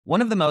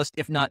One of the most,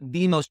 if not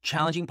the most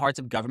challenging parts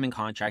of government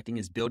contracting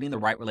is building the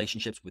right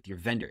relationships with your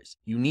vendors.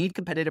 You need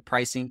competitive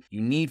pricing,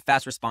 you need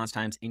fast response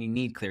times, and you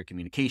need clear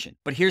communication.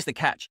 But here's the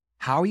catch.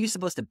 How are you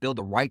supposed to build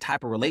the right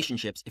type of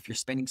relationships if you're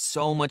spending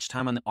so much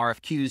time on the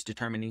RFQs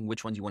determining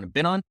which ones you want to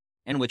bid on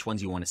and which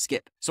ones you want to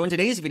skip? So in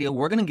today's video,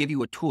 we're going to give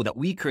you a tool that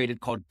we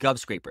created called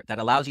GovScraper that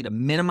allows you to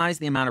minimize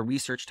the amount of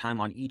research time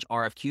on each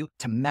RFQ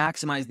to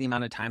maximize the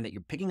amount of time that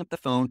you're picking up the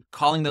phone,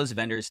 calling those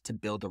vendors to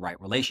build the right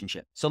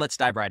relationship. So let's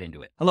dive right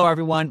into it. Hello,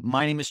 everyone.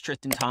 My name is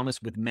Tristan Thomas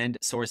with Mend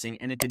Sourcing.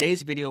 And in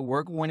today's video,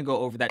 we're going to go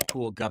over that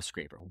tool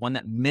GovScraper, one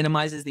that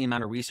minimizes the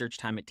amount of research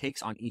time it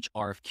takes on each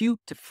RFQ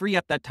to free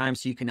up that time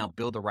so you can now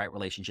build the right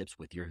relationships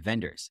with your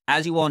vendors.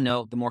 As you all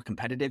know, the more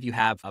competitive you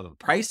have of a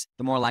price,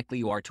 the more likely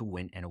you are to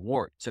win an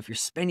award. So if you're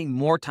spending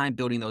more time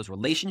building those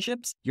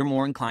relationships, you're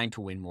more inclined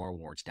to win more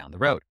awards down the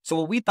road. So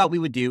what we thought we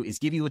would do is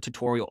give you a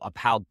tutorial of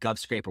how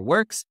GovScraper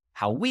works,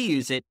 how we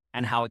use it,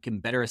 and how it can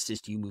better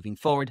assist you moving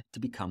forward to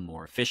become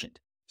more efficient.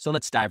 So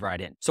let's dive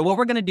right in. So what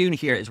we're going to do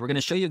here is we're going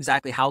to show you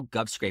exactly how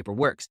GovScraper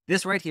works.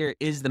 This right here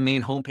is the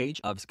main homepage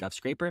of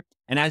GovScraper.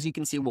 And as you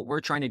can see, what we're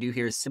trying to do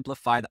here is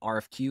simplify the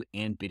RFQ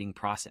and bidding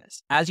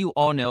process. As you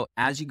all know,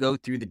 as you go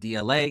through the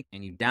DLA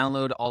and you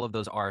download all of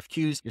those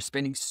RFQs, you're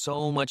spending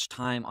so much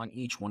time on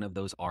each one of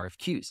those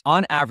RFQs.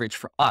 On average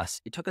for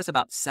us, it took us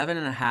about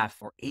 7.5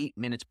 or 8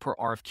 minutes per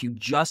RFQ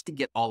just to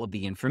get all of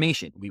the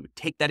information. We would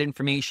take that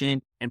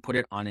information and put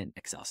it on an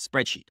Excel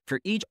spreadsheet. For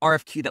each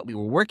RFQ that we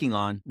were working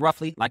on,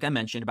 roughly, like I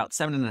mentioned, about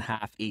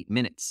 7.5, 8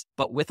 minutes.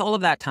 But with all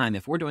of that time,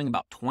 if we're doing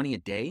about 20 a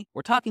day,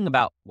 we're talking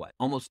about what?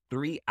 Almost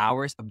 3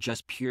 hours of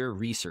just pure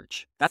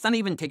research. That's not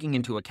even taking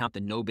into account the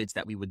no bids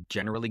that we would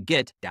generally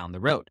get down the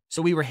road.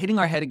 So we were hitting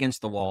our head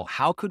against the wall.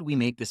 How could we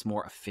make this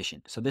more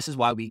efficient? So this is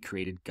why we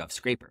created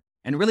GovScraper.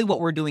 And really what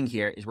we're doing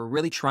here is we're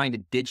really trying to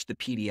ditch the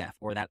PDF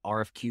or that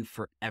RFQ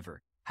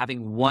forever.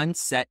 Having one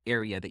set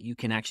area that you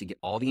can actually get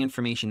all the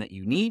information that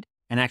you need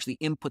and actually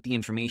input the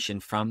information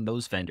from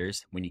those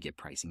vendors when you get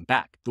pricing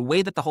back. The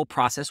way that the whole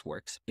process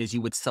works is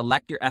you would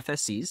select your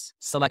FSCs,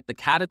 select the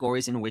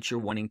categories in which you're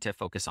wanting to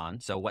focus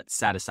on. So what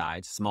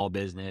set-asides, small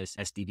business,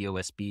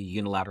 SDVOSB,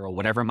 unilateral,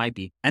 whatever it might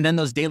be. And then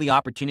those daily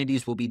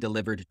opportunities will be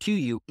delivered to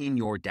you in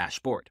your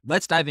dashboard.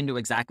 Let's dive into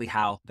exactly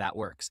how that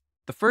works.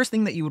 The first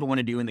thing that you would want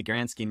to do in the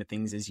grand scheme of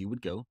things is you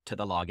would go to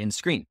the login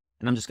screen.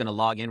 And I'm just going to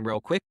log in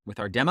real quick with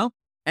our demo.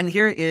 And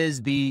here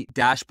is the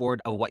dashboard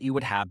of what you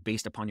would have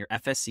based upon your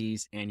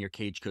FSCs and your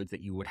cage codes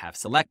that you would have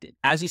selected.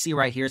 As you see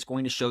right here, it's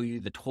going to show you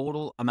the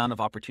total amount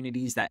of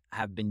opportunities that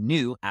have been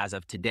new as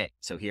of today.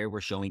 So here we're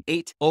showing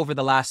 8. Over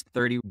the last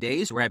 30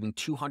 days, we're having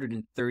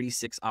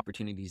 236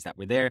 opportunities that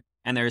were there.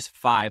 And there's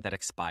 5 that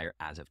expire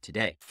as of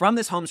today. From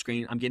this home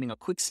screen, I'm getting a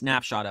quick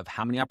snapshot of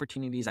how many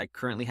opportunities I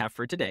currently have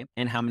for today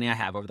and how many I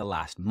have over the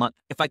last month.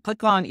 If I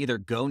click on either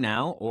Go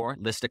Now or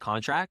List of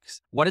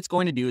Contracts, what it's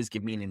going to do is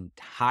give me an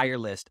entire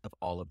list of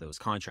all of those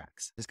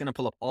contracts. It's going to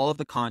pull up all of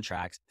the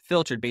contracts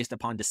filtered based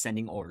upon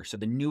descending order. So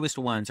the newest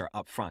ones are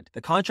up front.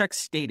 The contract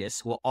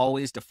status will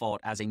always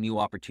default as a new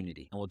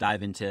opportunity. And we'll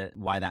dive into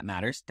why that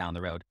matters down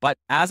the road. But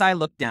as I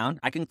look down,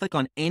 I can click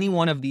on any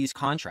one of these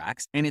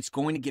contracts and it's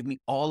going to give me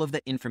all of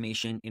the information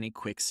in a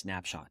quick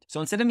snapshot.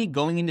 So instead of me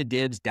going into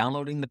DIBBS,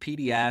 downloading the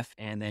PDF,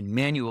 and then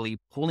manually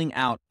pulling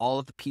out all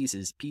of the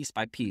pieces, piece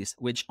by piece,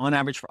 which on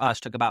average for us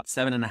took about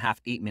 7.5,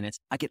 8 minutes,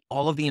 I get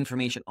all of the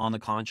information on the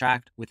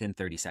contract within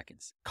 30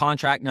 seconds.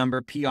 Contract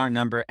number, PR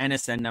number,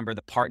 NSN number,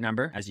 the part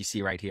number, as you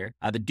see right here,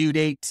 the due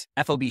date,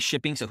 FOB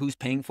shipping, so who's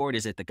paying for it?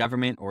 Is it the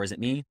government or is it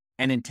me?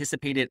 An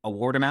anticipated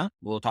award amount.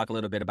 We'll talk a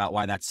little bit about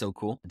why that's so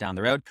cool down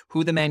the road.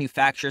 Who the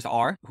manufacturers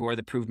are, who are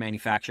the approved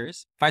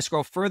manufacturers. If I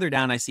scroll further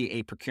down, I see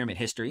a procurement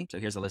history. So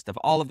here's a list of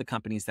all of the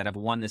companies that have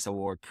won this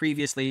award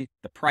previously,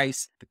 the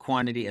price, the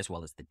quantity, as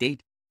well as the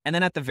date. And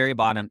then at the very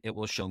bottom, it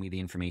will show me the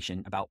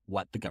information about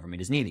what the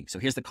government is needing. So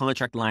here's the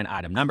contract line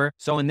item number.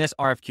 So in this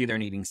RFQ, they're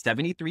needing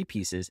 73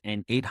 pieces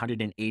in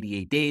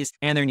 888 days,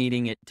 and they're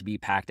needing it to be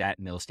packed at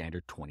mill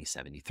standard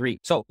 2073.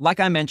 So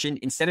like I mentioned,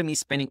 instead of me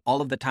spending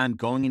all of the time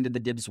going into the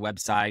DIBBS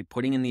website,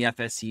 putting in the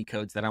FSC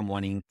codes that I'm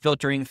wanting,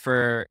 filtering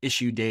for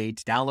issue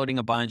dates, downloading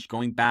a bunch,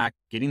 going back,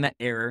 getting that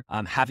error,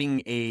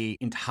 having a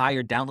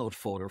entire download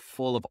folder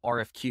full of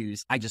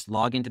RFQs, I just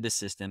log into the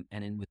system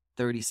and in with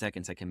 30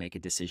 seconds, I can make a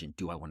decision.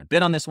 Do I want to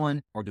bid on this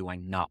one or do I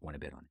not want to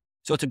bid on it?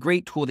 So it's a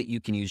great tool that you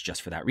can use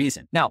just for that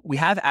reason. Now, we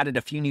have added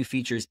a few new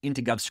features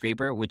into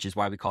GovScraper, which is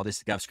why we call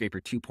this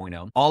GovScraper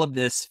 2.0. All of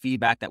this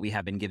feedback that we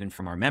have been given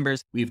from our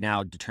members, we've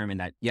now determined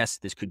that, yes,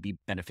 this could be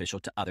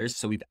beneficial to others.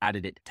 So we've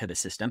added it to the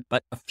system.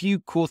 But a few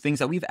cool things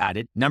that we've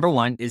added. Number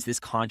one is this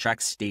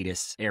contract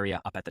status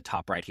area up at the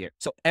top right here.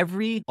 So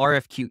every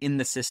RFQ in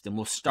the system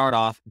will start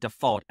off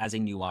default as a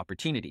new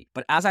opportunity.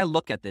 But as I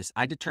look at this,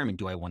 I determine,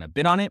 do I want to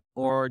bid on it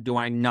or do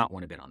I not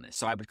want to bid on this?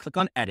 So I would click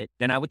on edit,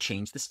 then I would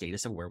change the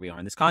status of where we are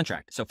in this contract.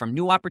 contract. So from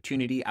new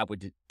opportunity, I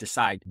would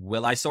decide,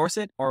 will I source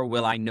it or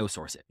will I no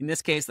source it? In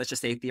this case, let's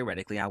just say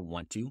theoretically, I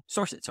want to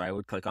source it. So I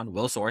would click on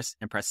will source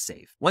and press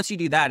save. Once you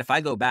do that, if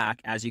I go back,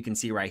 as you can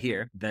see right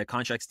here, the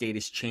contract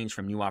status changed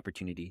from new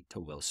opportunity to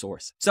will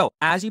source. So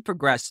as you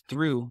progress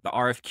through the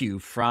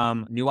RFQ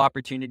from new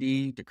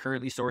opportunity to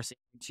currently sourcing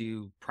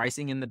to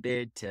pricing in the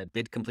bid to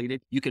bid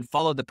completed, you can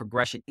follow the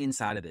progression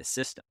inside of this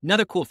system.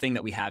 Another cool thing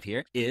that we have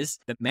here is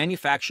the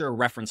manufacturer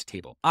reference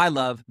table. I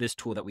love this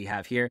tool that we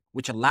have here,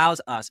 which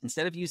allows us,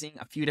 instead of using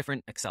a few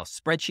different Excel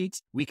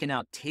spreadsheets, we can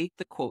now take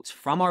the quotes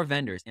from our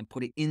vendors and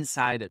put it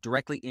inside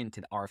directly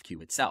into the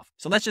RFQ itself.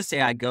 So let's just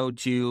say I go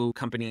to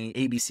company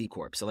ABC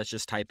Corp. So let's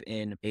just type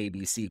in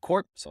ABC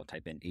Corp. So I'll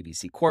type in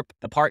ABC Corp.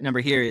 The part number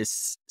here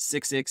is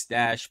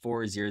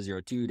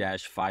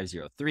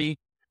 66-4002-503.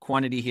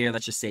 Quantity here,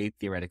 let's just say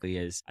theoretically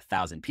is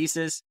 1,000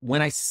 pieces.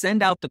 When I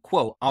send out the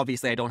quote,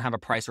 obviously I don't have a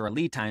price or a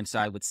lead time, so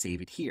I would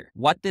save it here.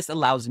 What this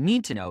allows me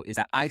to know is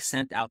that I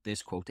sent out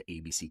this quote to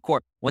ABC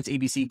Corp. Once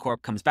ABC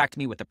Corp comes back to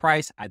me with the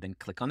price, I then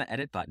click on the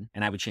edit button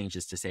and I would change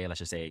this to say, let's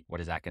just say, what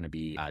is that going to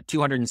be?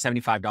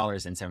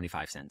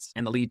 $275.75.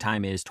 And the lead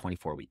time is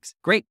 24 weeks.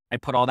 Great. I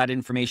put all that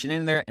information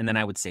in there and then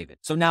I would save it.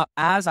 So now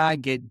as I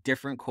get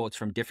different quotes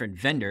from different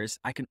vendors,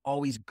 I can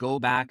always go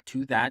back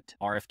to that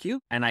RFQ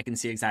and I can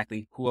see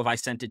exactly who have I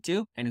sent it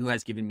to and who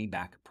has given me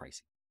back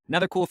pricing.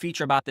 Another cool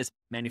feature about this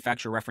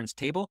manufacturer reference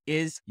table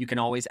is you can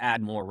always add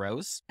more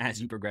rows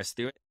as you progress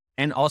through it.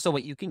 And also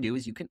what you can do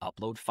is you can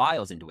upload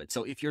files into it.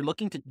 So if you're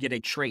looking to get a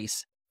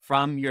trace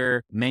from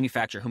your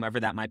manufacturer, whomever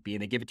that might be,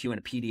 and they give it to you in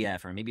a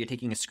PDF, or maybe you're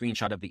taking a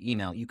screenshot of the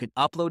email, you can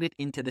upload it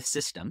into the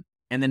system.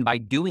 And then by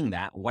doing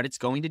that, what it's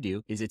going to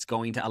do is it's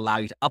going to allow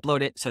you to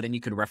upload it so then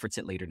you could reference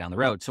it later down the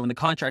road. So when the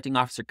contracting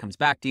officer comes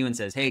back to you and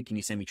says, hey, can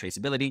you send me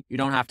traceability? You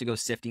don't have to go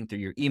sifting through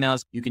your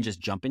emails. You can just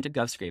jump into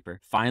GovScraper,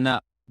 find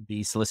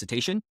the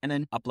solicitation, and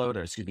then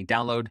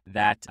download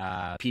that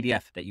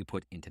PDF that you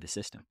put into the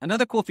system.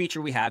 Another cool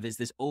feature we have is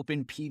this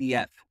open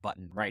PDF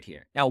button right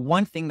here. Now,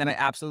 one thing that I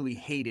absolutely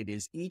hated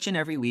is each and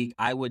every week,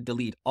 I would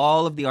delete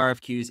all of the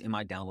RFQs in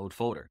my download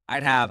folder.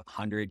 I'd have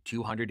 100,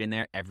 200 in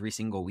there every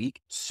single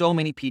week. So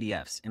many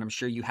PDFs, and I'm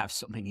sure you have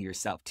so many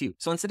yourself too.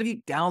 So instead of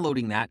you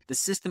downloading that, the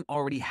system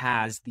already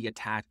has the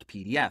attached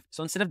PDF.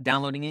 So instead of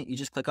downloading it, you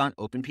just click on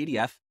open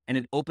PDF and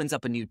it opens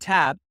up a new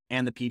tab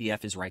and the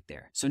PDF is right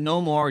there. So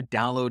no more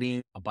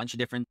downloading a bunch of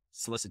different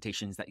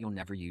solicitations that you'll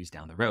never use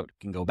down the road. You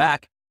can go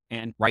back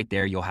and right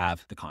there, you'll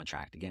have the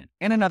contract again.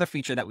 And another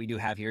feature that we do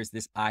have here is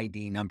this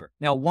ID number.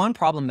 Now, one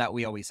problem that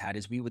we always had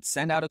is we would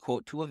send out a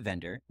quote to a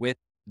vendor with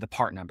the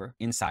part number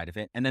inside of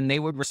it, and then they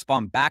would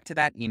respond back to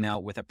that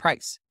email with a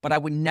price. But I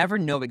would never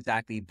know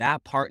exactly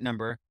that part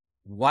number.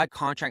 What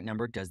contract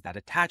number does that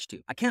attach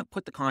to? I can't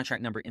put the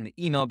contract number in the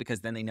email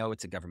because then they know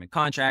it's a government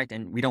contract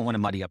and we don't want to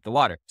muddy up the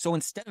water. So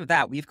instead of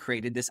that, we've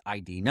created this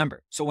ID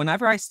number. So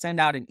whenever I send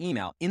out an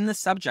email in the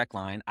subject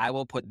line, I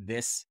will put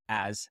this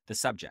as the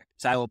subject.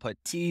 So I will put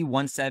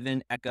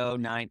T17 Echo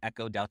 9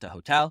 Echo Delta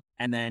Hotel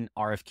and then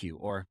RFQ,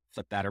 or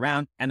flip that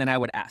around. And then I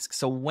would ask,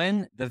 so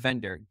when the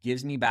vendor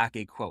gives me back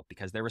a quote,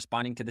 because they're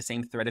responding to the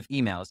same thread of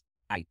emails,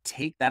 I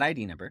take that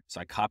ID number, so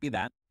I copy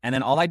that, and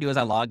then all I do is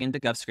I log into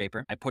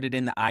GovScraper, I put it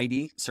in the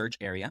ID search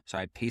area, so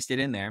I paste it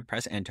in there,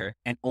 press enter,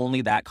 and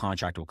only that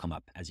contract will come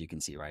up, as you can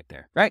see right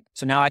there, right?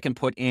 So now I can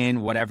put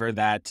in whatever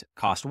that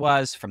cost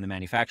was from the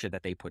manufacturer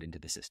that they put into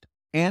the system.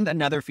 And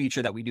another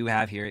feature that we do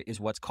have here is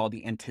what's called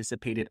the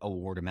anticipated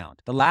award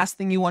amount. The last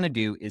thing you want to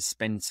do is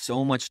spend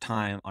so much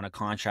time on a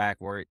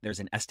contract where there's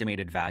an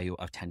estimated value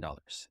of $10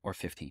 or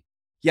 $15.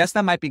 Yes,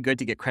 that might be good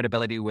to get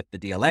credibility with the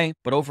DLA,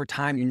 but over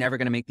time, you're never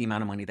going to make the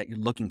amount of money that you're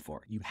looking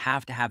for. You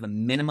have to have a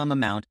minimum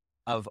amount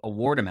of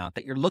award amount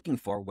that you're looking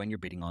for when you're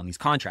bidding on these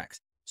contracts.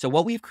 So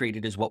what we've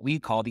created is what we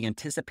call the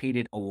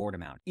anticipated award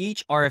amount.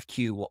 Each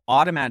RFQ will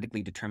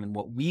automatically determine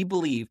what we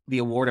believe the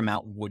award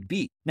amount would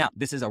be. Now,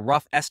 this is a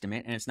rough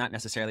estimate, and it's not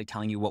necessarily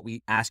telling you what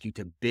we ask you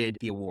to bid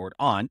the award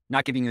on,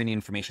 not giving you any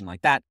information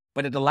like that,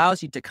 but it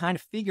allows you to kind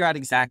of figure out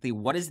exactly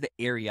what is the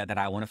area that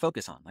I want to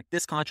focus on. Like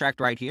this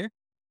contract right here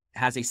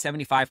has a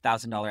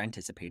 $75,000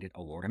 anticipated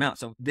award amount.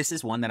 So this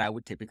is one that I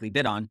would typically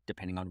bid on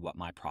depending on what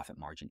my profit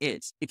margin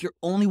is. If you're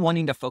only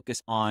wanting to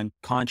focus on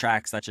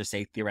contracts, let's just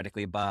say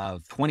theoretically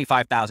above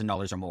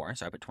 $25,000 or more,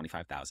 so I put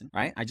 25,000,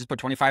 right? I just put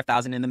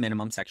 25,000 in the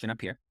minimum section up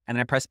here and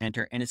then I press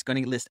enter and it's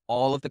going to list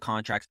all of the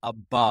contracts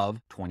above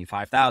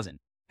 25,000.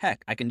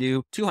 Heck, I can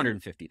do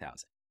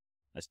 250,000.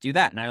 Let's do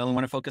that. And I only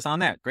want to focus on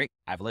that. Great.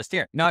 I have a list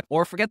here. Not,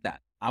 or forget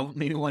that. I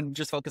maybe want to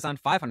just focus on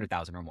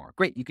 500,000 or more.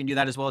 Great. You can do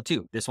that as well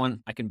too. This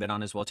one I can bid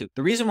on as well too.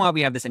 The reason why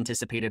we have this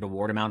anticipated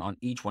award amount on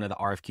each one of the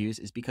RFQs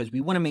is because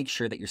we want to make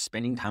sure that you're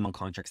spending time on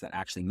contracts that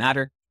actually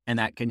matter and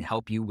that can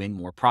help you win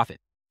more profit.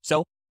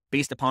 So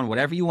based upon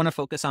whatever you want to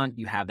focus on,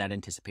 you have that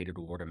anticipated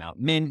award amount,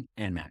 min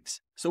and max.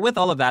 So with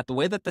all of that, the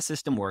way that the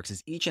system works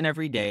is each and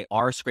every day,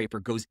 our scraper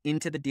goes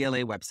into the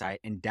DLA website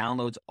and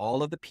downloads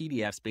all of the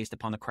PDFs based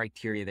upon the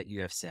criteria that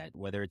you have set,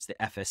 whether it's the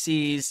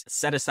FSCs,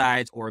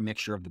 set-asides, or a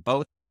mixture of the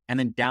both. and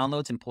then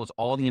downloads and pulls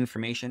all the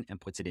information and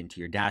puts it into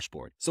your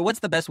dashboard. So what's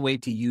the best way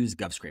to use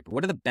GovScraper?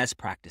 What are the best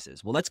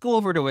practices? Well, let's go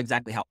over to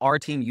exactly how our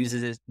team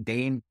uses it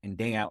day in and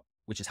day out,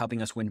 which is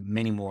helping us win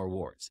many more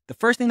awards. The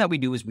first thing that we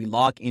do is we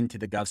log into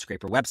the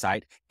GovScraper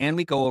website and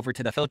we go over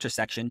to the filter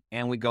section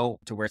and we go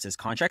to where it says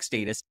contract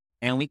status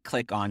and we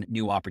click on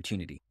new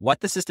opportunity. What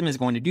the system is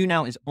going to do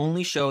now is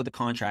only show the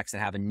contracts that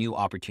have a new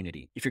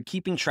opportunity. If you're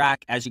keeping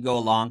track as you go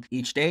along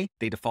each day,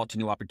 they default to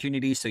new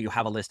opportunities. So you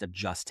have a list of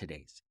just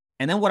today's.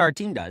 And then what our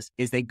team does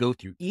is they go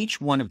through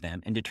each one of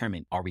them and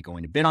determine, are we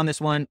going to bid on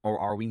this one or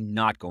are we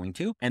not going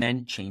to? And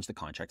then change the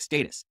contract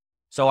status.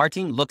 So our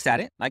team looks at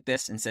it like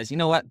this and says, you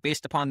know what,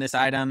 based upon this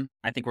item,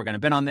 I think we're going to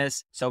bid on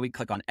this. So we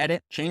click on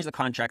edit, change the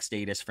contract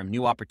status from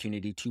new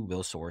opportunity to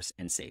will source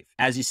and save.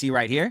 As you see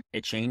right here,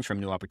 it changed from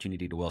new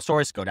opportunity to will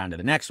source. Go down to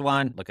the next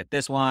one, look at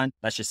this one.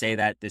 Let's just say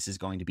that this is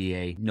going to be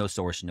a no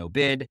source, no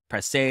bid.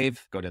 Press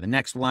save, go to the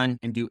next one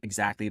and do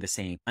exactly the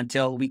same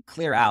until we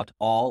clear out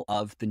all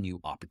of the new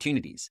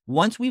opportunities.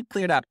 Once we've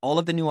cleared out all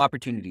of the new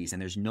opportunities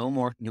and there's no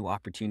more new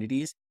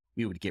opportunities,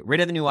 we would get rid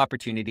of the new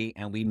opportunity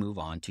and we move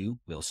on to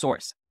will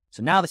source.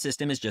 So now the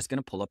system is just going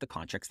to pull up the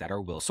contracts that are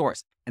will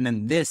source. And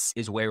then this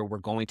is where we're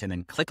going to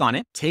then click on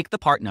it, take the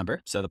part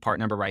number. So the part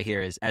number right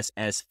here is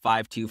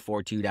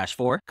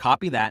SS5242-4,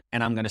 copy that,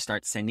 and I'm going to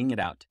start sending it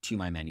out to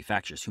my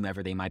manufacturers,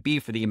 whomever they might be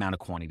for the amount of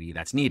quantity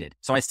that's needed.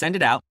 So I send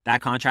it out,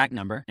 that contract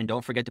number, and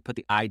don't forget to put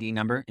the ID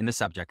number in the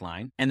subject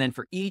line. And then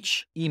for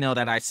each email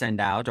that I send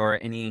out or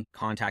any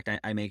contact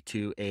I make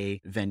to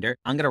a vendor,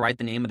 I'm going to write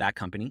the name of that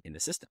company in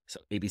the system. So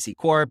ABC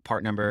Corp,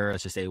 part number,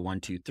 let's just say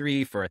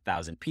 123 for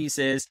 1,000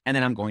 pieces, and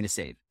then I'm going to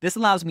save. This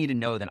allows me to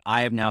know that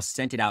I have now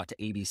sent it out to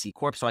ABC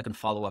Corp so I can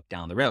follow up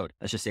down the road.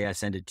 Let's just say I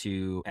send it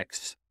to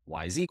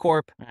XYZ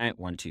Corp, right?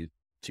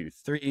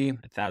 123,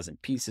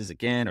 1,000 pieces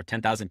again, or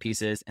 10,000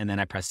 pieces, and then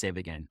I press save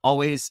again.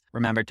 Always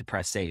remember to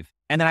press save.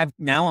 And then I'm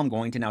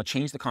going to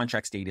change the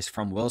contract status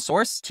from will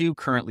source to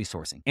currently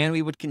sourcing. And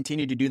we would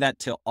continue to do that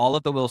till all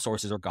of the will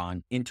sources are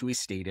gone into a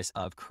status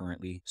of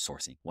currently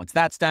sourcing. Once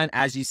that's done,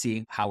 as you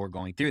see how we're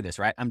going through this,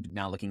 right? I'm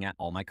now looking at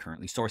all my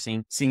currently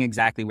sourcing, seeing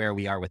exactly where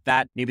we are with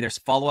that. Maybe there's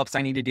follow-ups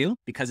I need to do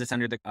because it's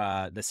under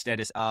the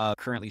status of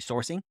currently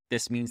sourcing.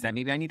 This means that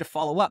maybe I need to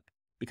follow up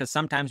because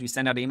sometimes we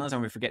send out emails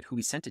and we forget who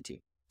we sent it to.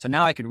 So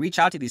now I could reach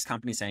out to these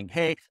companies saying,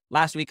 hey,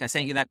 last week I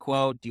sent you that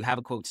quote. Do you have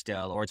a quote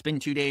still? Or it's been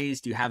 2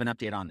 days. Do you have an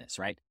update on this,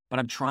 right? But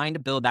I'm trying to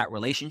build that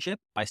relationship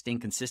by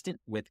staying consistent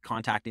with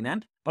contacting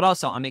them, but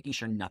also I'm making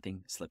sure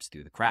nothing slips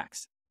through the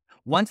cracks.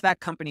 Once that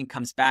company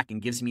comes back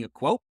and gives me a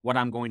quote, what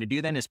I'm going to do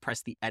then is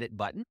press the edit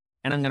button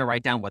and I'm going to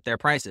write down what their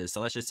price is.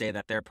 So let's just say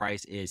that their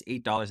price is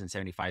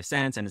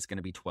 $8.75 and it's going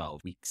to be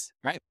 12 weeks,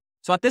 right?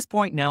 So at this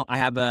point now I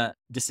have a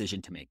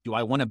decision to make. Do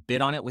I want to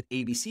bid on it with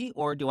ABC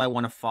or do I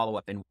want to follow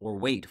up or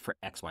wait for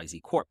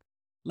XYZ Corp?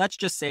 Let's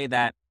just say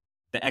that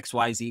the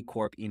XYZ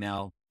Corp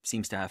email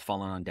seems to have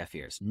fallen on deaf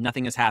ears.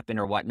 Nothing has happened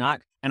or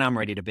whatnot, and I'm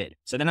ready to bid.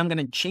 So then I'm going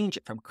to change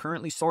it from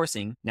currently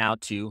sourcing now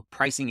to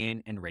pricing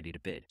in and ready to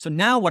bid. So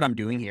now what I'm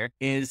doing here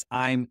is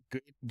I'm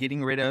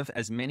getting rid of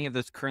as many of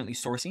those currently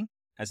sourcing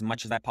as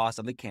much as I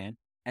possibly can.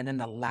 And then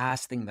the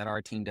last thing that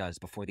our team does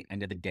before the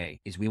end of the day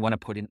is we want to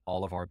put in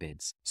all of our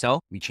bids. So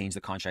we change the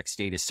contract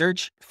status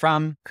search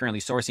from currently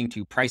sourcing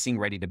to pricing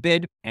ready to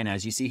bid. And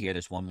as you see here,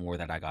 there's one more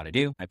that I got to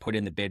do. I put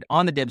in the bid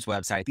on the DIBBS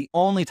website, the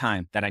only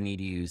time that I need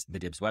to use the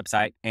DIBBS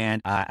website.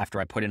 And after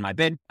I put in my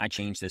bid, I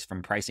change this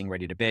from pricing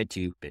ready to bid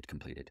to bid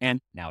completed. And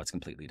now it's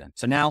completely done.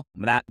 So now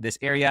this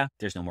area,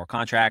 there's no more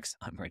contracts.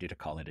 I'm ready to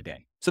call it a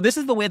day. So this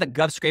is the way that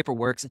GovScraper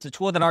works. It's a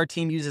tool that our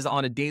team uses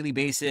on a daily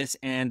basis,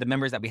 and the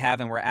members that we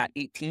have, and we're at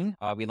 18,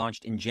 we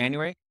launched in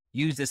January,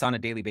 use this on a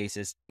daily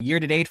basis. Year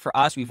to date for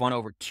us, we've won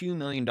over $2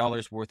 million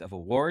worth of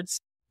awards.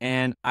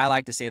 And I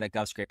like to say that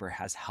GovScraper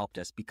has helped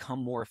us become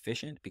more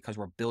efficient because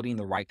we're building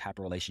the right type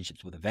of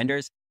relationships with the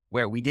vendors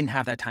where we didn't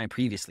have that time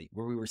previously,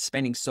 where we were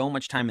spending so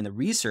much time in the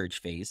research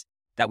phase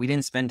that we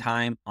didn't spend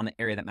time on the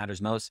area that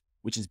matters most,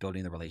 which is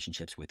building the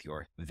relationships with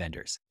your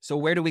vendors. So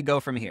where do we go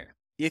from here?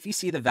 If you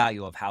see the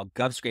value of how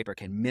GovScraper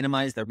can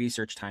minimize the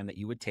research time that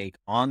you would take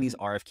on these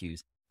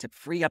RFQs to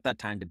free up that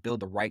time to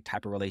build the right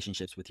type of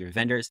relationships with your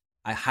vendors,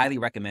 I highly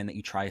recommend that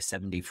you try a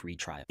 7-day free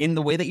trial. In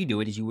the way that you do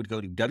it is you would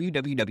go to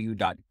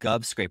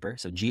www.govscraper,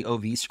 so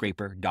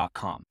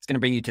govscraper.com. It's going to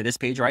bring you to this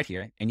page right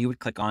here, and you would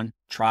click on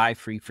try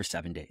free for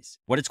 7 days.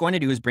 What it's going to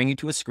do is bring you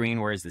to a screen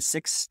where it's the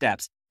 6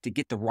 steps to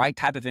get the right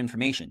type of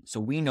information. So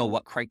we know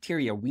what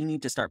criteria we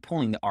need to start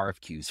pulling the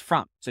RFQs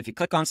from. So if you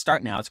click on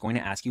start now, it's going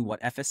to ask you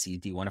what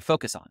FSC do you want to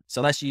focus on?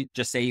 So let's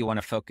just say you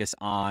want to focus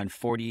on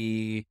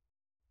firefighting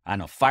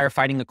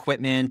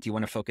equipment. You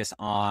want to focus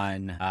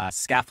on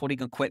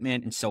scaffolding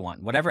equipment and so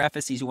on. Whatever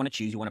FSCs you want to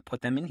choose, you want to put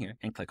them in here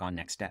and click on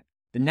next step.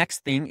 The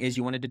next thing is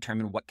you want to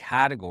determine what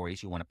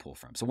categories you want to pull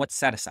from. So what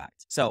set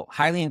asides? So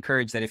highly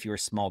encourage that if you're a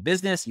small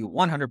business, you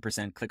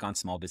 100% click on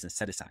small business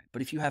set aside.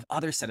 But if you have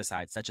other set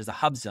asides, such as a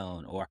hub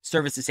zone or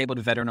service disabled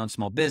veteran owned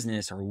small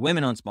business or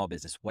women owned small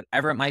business,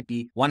 whatever it might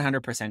be,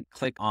 100%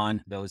 click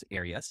on those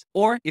areas.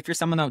 Or if you're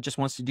someone that just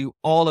wants to do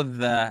all of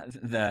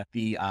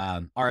the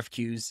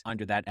RFQs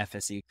under that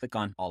FSC, click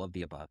on all of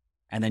the above.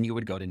 And then you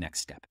would go to next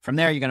step. From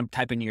there, you're going to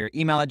type in your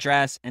email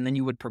address, and then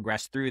you would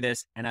progress through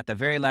this. And at the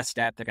very last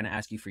step, they're going to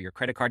ask you for your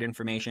credit card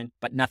information,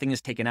 but nothing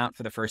is taken out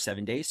for the first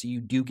 7 days. So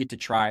you do get to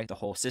try the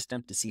whole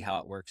system to see how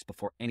it works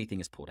before anything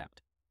is pulled out.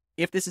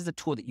 If this is a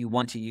tool that you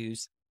want to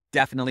use,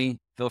 definitely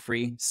feel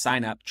free,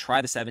 sign up,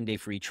 try the 7-day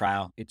free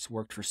trial. It's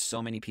worked for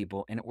so many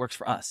people and it works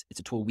for us. It's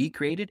a tool we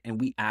created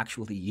and we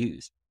actually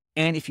use.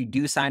 And if you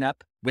do sign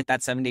up with that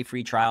 7-day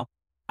free trial,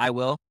 I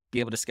will be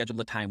able to schedule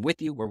a time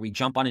with you where we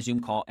jump on a Zoom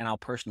call and I'll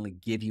personally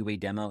give you a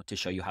demo to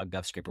show you how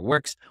GovScraper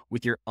works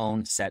with your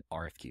own set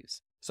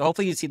RFQs. So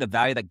hopefully you see the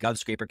value that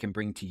GovScraper can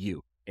bring to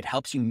you. It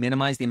helps you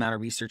minimize the amount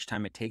of research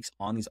time it takes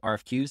on these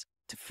RFQs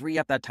to free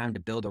up that time to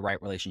build the right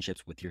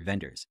relationships with your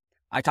vendors.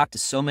 I talk to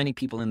so many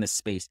people in this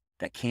space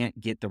that can't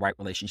get the right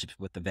relationships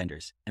with the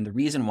vendors. And the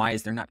reason why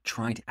is they're not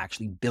trying to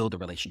actually build the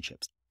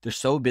relationships. They're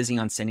so busy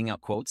on sending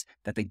out quotes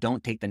that they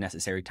don't take the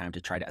necessary time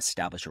to try to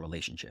establish a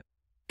relationship.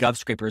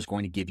 GovScraper is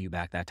going to give you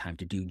back that time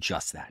to do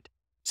just that.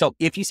 So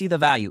if you see the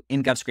value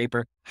in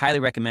GovScraper, highly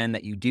recommend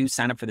that you do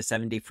sign up for the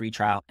 7-day free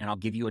trial and I'll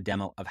give you a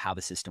demo of how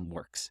the system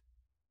works.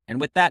 And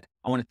with that,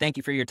 I want to thank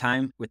you for your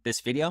time with this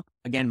video.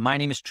 Again, my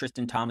name is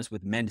Tristan Thomas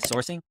with Mend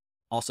Sourcing,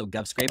 also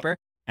GovScraper,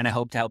 and I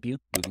hope to help you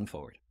moving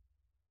forward.